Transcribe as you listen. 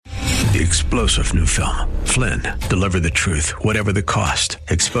the explosive new film, Flynn, deliver the truth, whatever the cost,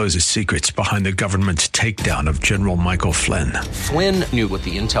 exposes secrets behind the government's takedown of General Michael Flynn. Flynn knew what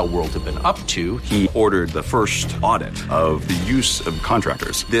the intel world had been up to. He ordered the first audit of the use of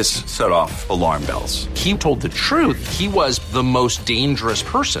contractors. This set off alarm bells. He told the truth. He was the most dangerous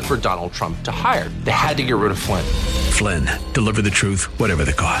person for Donald Trump to hire. They had to get rid of Flynn. Flynn, deliver the truth, whatever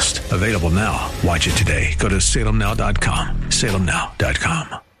the cost. Available now. Watch it today. Go to salemnow.com.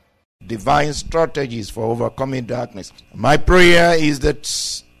 salemnow.com. Divine strategies for overcoming darkness. My prayer is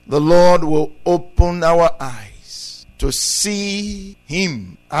that the Lord will open our eyes to see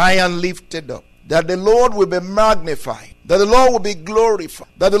Him high and lifted up. That the Lord will be magnified. That the Lord will be glorified.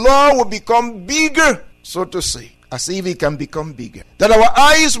 That the Lord will become bigger, so to say, as if He can become bigger. That our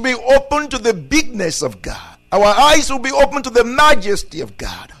eyes will be open to the bigness of God. Our eyes will be open to the majesty of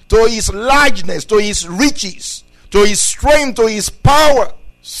God, to His largeness, to His riches, to His strength, to His power,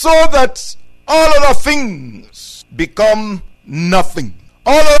 so that all other things become nothing.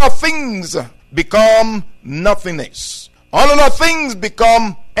 All other things become nothingness. All other things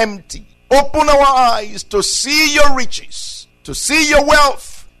become empty. Open our eyes to see your riches, to see your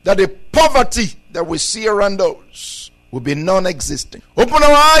wealth, that the poverty that we see around us will be non-existent. Open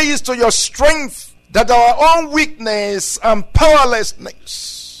our eyes to your strength, that our own weakness and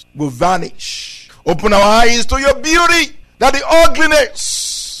powerlessness will vanish. Open our eyes to your beauty, that the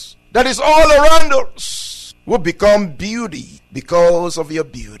ugliness that is all around us will become beauty because of your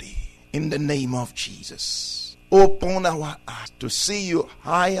beauty. In the name of Jesus, open our eyes to see you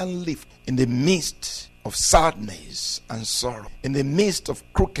high and lifted in the midst of sadness and sorrow, in the midst of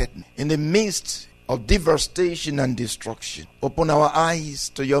crookedness, in the midst of devastation and destruction. Open our eyes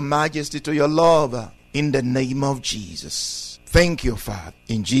to your majesty, to your love, in the name of Jesus. Thank you, Father.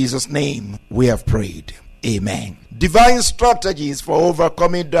 In Jesus' name we have prayed. Amen. Divine strategies for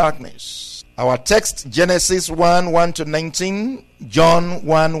overcoming darkness. Our text, Genesis 1:1-19, John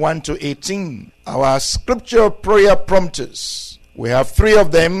 1:1-18. Our scripture prayer prompters. We have three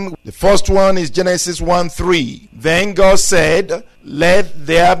of them. The first one is Genesis 1:3. Then God said, "Let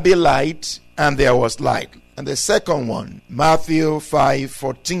there be light," and there was light. And the second one, Matthew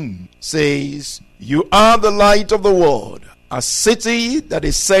 5:14, says, "You are the light of the world. A city that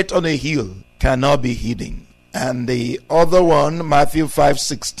is set on a hill cannot be hidden." And the other one, Matthew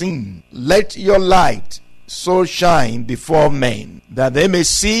 5:16, "Let your light so shine before men, that they may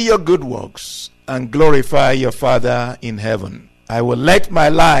see your good works and glorify your Father in heaven." I will let my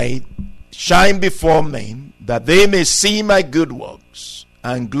light shine before men, that they may see my good works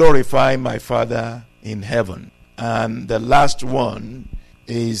and glorify my Father in heaven. And the last one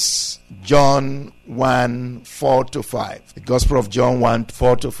is John 1:4-5. The Gospel of John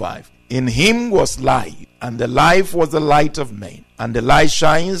 1:4-5. "In him was life, and the life was the light of men. And the light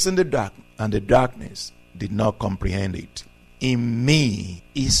shines in the dark, and the darkness did not comprehend it." In me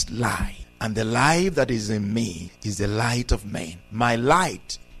is light, and the life that is in me is the light of men. My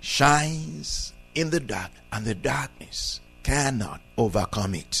light shines in the dark, and the darkness cannot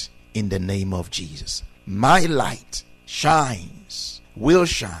overcome it. In the name of Jesus, my light shines, will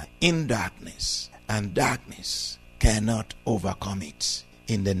shine in darkness, and darkness cannot overcome it.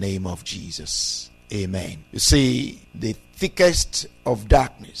 In the name of Jesus, amen. You see, the thickest of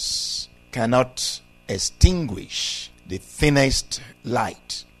darkness cannot extinguish the thinnest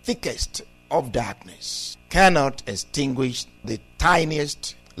light. Thickest of darkness cannot extinguish the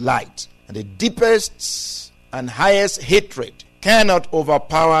tiniest light. And the deepest and highest hatred cannot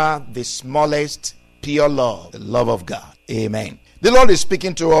overpower the smallest pure love, the love of God. Amen. The Lord is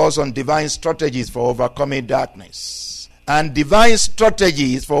speaking to us on divine strategies for overcoming darkness. And divine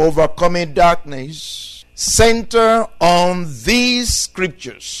strategies for overcoming darkness center on these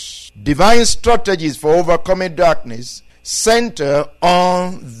scriptures. Divine strategies for overcoming darkness center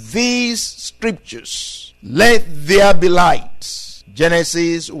on these scriptures. Let there be light.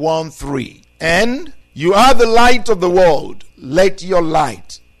 Genesis 1:3. And you are the light of the world. Let your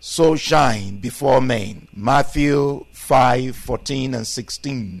light so shine before men. Matthew 5:14 and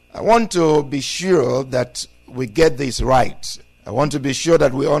 16. I want to be sure that we get this right. I want to be sure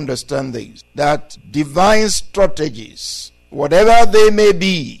that we understand this. That divine strategies, whatever they may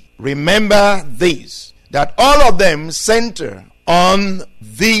be, remember this, that all of them center on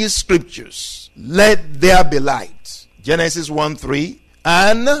these scriptures. Let there be light. Genesis 1:3.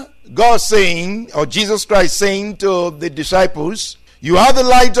 And God saying, or Jesus Christ saying to the disciples, "You are the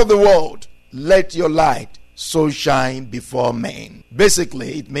light of the world. Let your light so shine before men."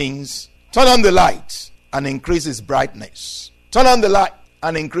 Basically, it means turn on the light and increase its brightness. Turn on the light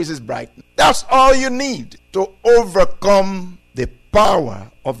and increase its brightness. That's all you need to overcome the power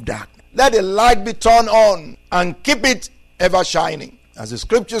of darkness. let the light be turned on and keep it ever shining. As the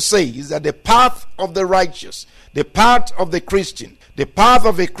scripture says, that the path of the righteous, the path of the Christian, the path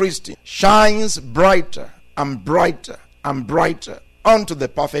of a Christian shines brighter and brighter and brighter unto the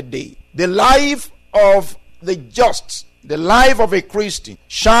perfect day. The life of the just, the life of a Christian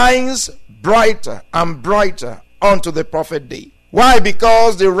shines brighter and brighter unto the perfect day. Why?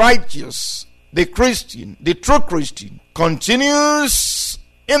 Because the righteous, the Christian, the true Christian continues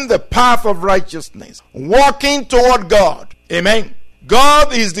in the path of righteousness, walking toward God. Amen.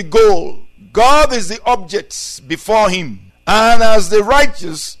 God is the goal. God is the object before him. And as the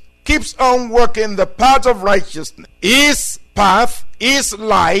righteous keeps on working the path of righteousness, his path, his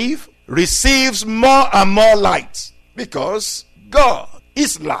life receives more and more light, because God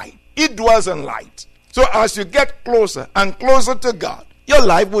is light. He dwells in light. So as you get closer and closer to God, your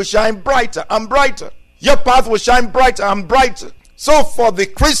life will shine brighter and brighter. Your path will shine brighter and brighter. So for the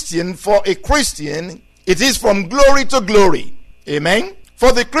Christian, for a Christian, it is from glory to glory. Amen.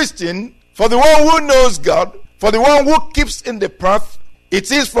 For the Christian, for the one who knows God, for the one who keeps in the path,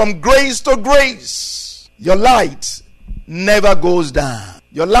 it is from grace to grace. Your light never goes down.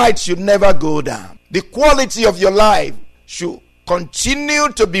 Your light should never go down. The quality of your life should continue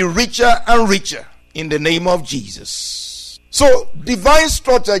to be richer and richer in the name of Jesus. So, divine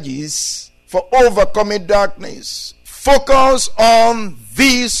strategies for overcoming darkness focus on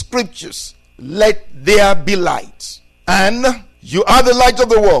these scriptures. Let there be light. And you are the light of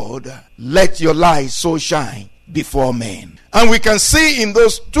the world. Let your light so shine before men. And we can see in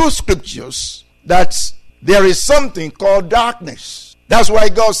those two scriptures that there is something called darkness. That's why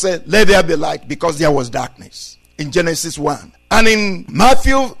God said, let there be light, because there was darkness in Genesis 1. And in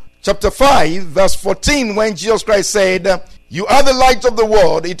Matthew chapter 5, verse 14, when Jesus Christ said, you are the light of the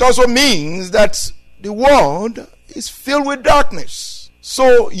world, it also means that the world is filled with darkness.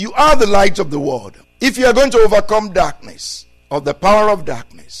 So you are the light of the world. If you are going to overcome darkness, or the power of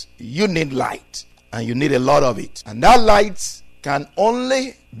darkness, you need light, and you need a lot of it. And that light can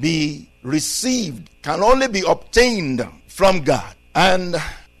only be received, can only be obtained from God. And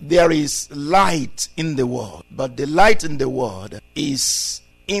there is light in the world, but the light in the world is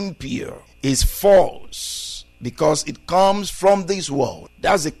impure, is false, because it comes from this world.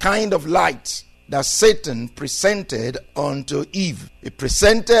 That's the kind of light that Satan presented unto Eve. He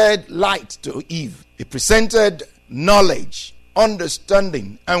presented light to Eve. He presented knowledge,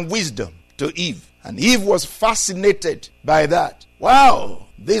 understanding, and wisdom to Eve. And Eve was fascinated by that. Wow,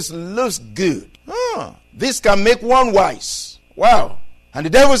 this looks good. This can make one wise. Wow. And the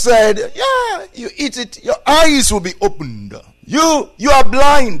devil said, yeah, you eat it, your eyes will be opened. You are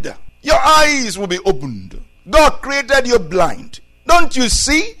blind. Your eyes will be opened. God created you blind. Don't you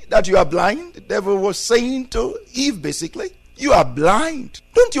see that you are blind? The devil was saying to Eve, basically, you are blind.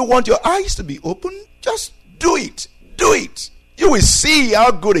 Don't you want your eyes to be opened? Just do it. Do it. You will see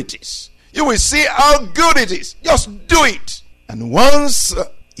how good it is. You will see how good it is. Just do it. And once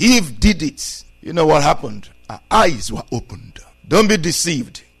Eve did it, you know what happened? Her eyes were opened. Don't be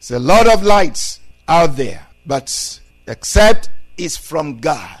deceived. There's a lot of lights out there, but except it's from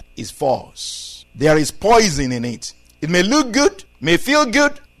God, it's false. There is poison in it. It may look good, may feel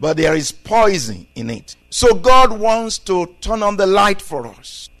good, but there is poison in it. So God wants to turn on the light for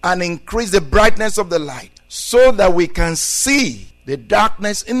us and increase the brightness of the light so that we can see the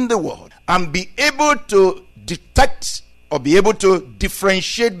darkness in the world and be able to detect or be able to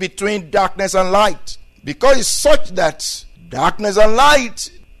differentiate between darkness and light. Because it's such that darkness and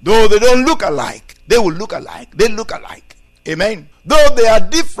light, though they don't look alike, they will look alike. They look alike. Amen. Though they are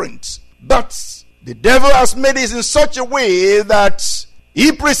different, but the devil has made it in such a way that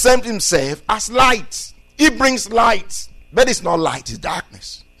he presents himself as light. He brings light, but it's not light, it's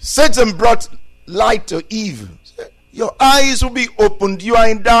darkness. Satan brought light to Eve. Your eyes will be opened. You are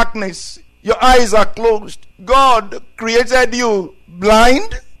in darkness. Your eyes are closed. God created you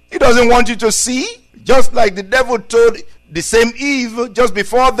blind. He doesn't want you to see. Just like the devil told the same Eve just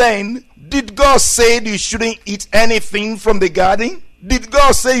before then. Did God say you shouldn't eat anything from the garden? Did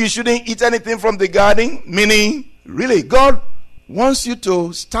God say you shouldn't eat anything from the garden? Meaning, really, God wants you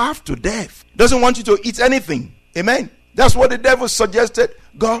to starve to death. Doesn't want you to eat anything. Amen. That's what the devil suggested.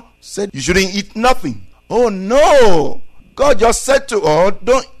 God said you shouldn't eat nothing. Oh no. God just said to her,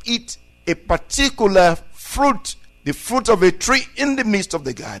 don't eat a particular fruit, the fruit of a tree in the midst of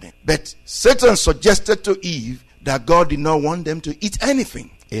the garden. But Satan suggested to Eve that God did not want them to eat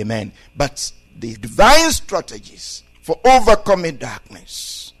anything. Amen. But the divine strategies for overcoming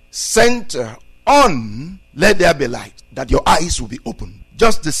darkness center on let there be light, that your eyes will be opened.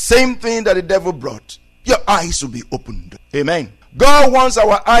 Just the same thing that the devil brought. Your eyes will be opened. Amen. God wants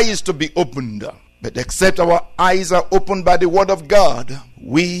our eyes to be opened. But except our eyes are opened by the word of God,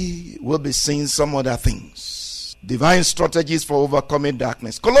 we will be seeing some other things. Divine strategies for overcoming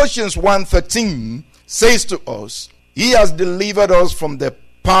darkness. Colossians 1:13 says to us, He has delivered us from the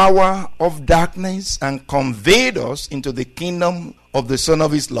power of darkness and conveyed us into the kingdom of the Son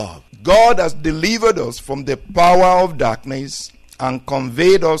of His love. God has delivered us from the power of darkness and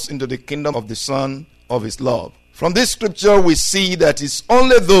conveyed us into the kingdom of the Son of His love. From this scripture, we see that it's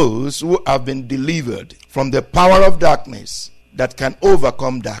only those who have been delivered from the power of darkness that can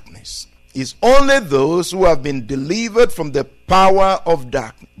overcome darkness. It's only those who have been delivered from the power of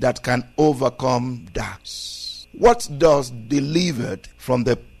darkness that can overcome darkness. What does delivered from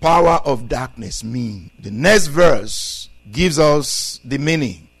the power of darkness mean? The next verse gives us the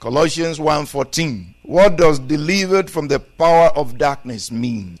meaning. Colossians 1:14. What does delivered from the power of darkness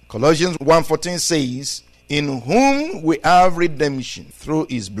mean? Colossians 1:14 says, In whom we have redemption through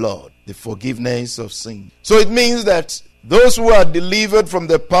His blood, the forgiveness of sin. So it means that those who are delivered from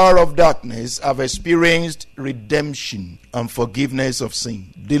the power of darkness have experienced redemption and forgiveness of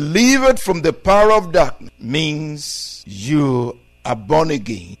sin. Delivered from the power of darkness means you are born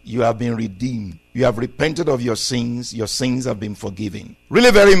again. You have been redeemed. You have repented of your sins. Your sins have been forgiven.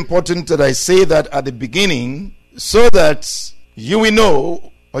 Really very important that I say that at the beginning so that you will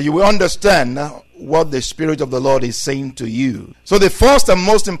know or you will understand what the Spirit of the Lord is saying to you. So the first and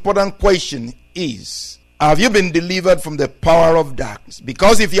most important question is, have you been delivered from the power of darkness?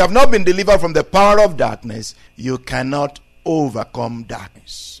 Because if you have not been delivered from the power of darkness, you cannot overcome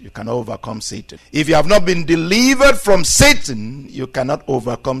darkness. You cannot overcome Satan. If you have not been delivered from Satan, you cannot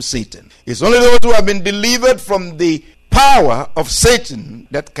overcome Satan. It's only those who have been delivered from the power of Satan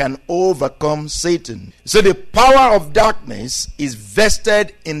that can overcome Satan. So the power of darkness is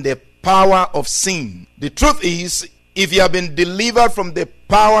vested in the power of sin. The truth is, if you have been delivered from the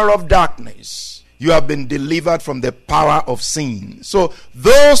power of darkness, you have been delivered from the power of sin. So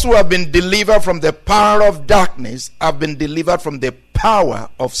those who have been delivered from the power of darkness have been delivered from the power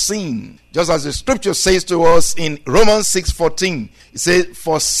of sin. Just as the scripture says to us in Romans 6:14, it says,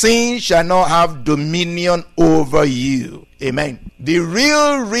 For sin shall not have dominion over you. Amen. The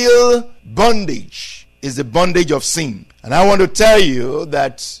real bondage is the bondage of sin. And I want to tell you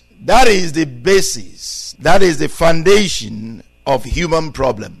that is the basis, that is the foundation of human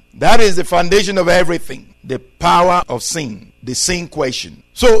problem. That is the foundation of everything. The power of sin, the sin question.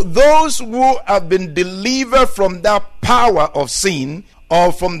 So those who have been delivered from that power of sin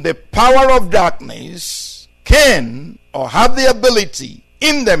or from the power of darkness can or have the ability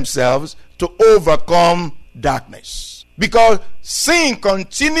in themselves to overcome darkness. Because sin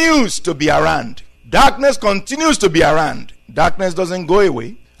continues to be around. Darkness continues to be around. Darkness doesn't go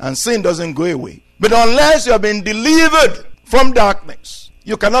away and sin doesn't go away. But unless you have been delivered from darkness,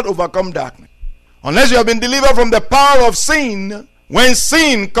 you cannot overcome darkness. Unless you have been delivered from the power of sin, when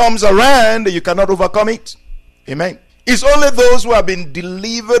sin comes around, you cannot overcome it. Amen. It's only those who have been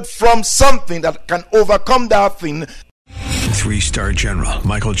delivered from something that can overcome that thing. 3-star General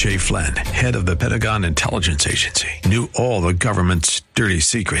Michael J. Flynn, head of the Pentagon Intelligence Agency, knew all the government's dirty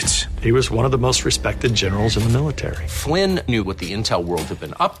secrets. He was one of the most respected generals in the military. Flynn knew what the intel world had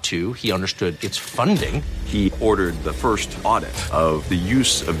been up to. He understood its funding. He ordered the first audit of the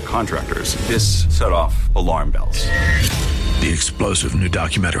use of contractors. This set off alarm bells. The explosive new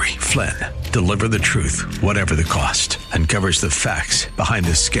documentary, Flynn, Deliver the Truth, Whatever the Cost, uncovers the facts behind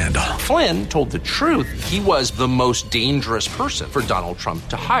this scandal. Flynn told the truth. He was the most dangerous person for Donald Trump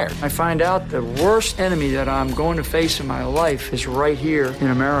to hire. I find out the worst enemy that I'm going to face in my life is right here in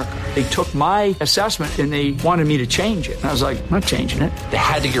America. They took my assessment and they wanted me to change it. And I was like, I'm not changing it. They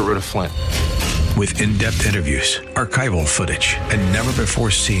had to get rid of Flynn. With in-depth interviews, archival footage, and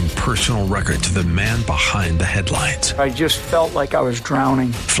never-before-seen personal records of the man behind the headlines. I just felt like I was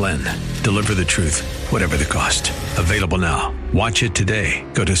drowning. Flynn, Deliver the Truth, Whatever the Cost. Available now. Watch it today.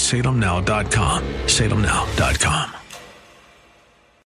 Go to salemnow.com. salemnow.com.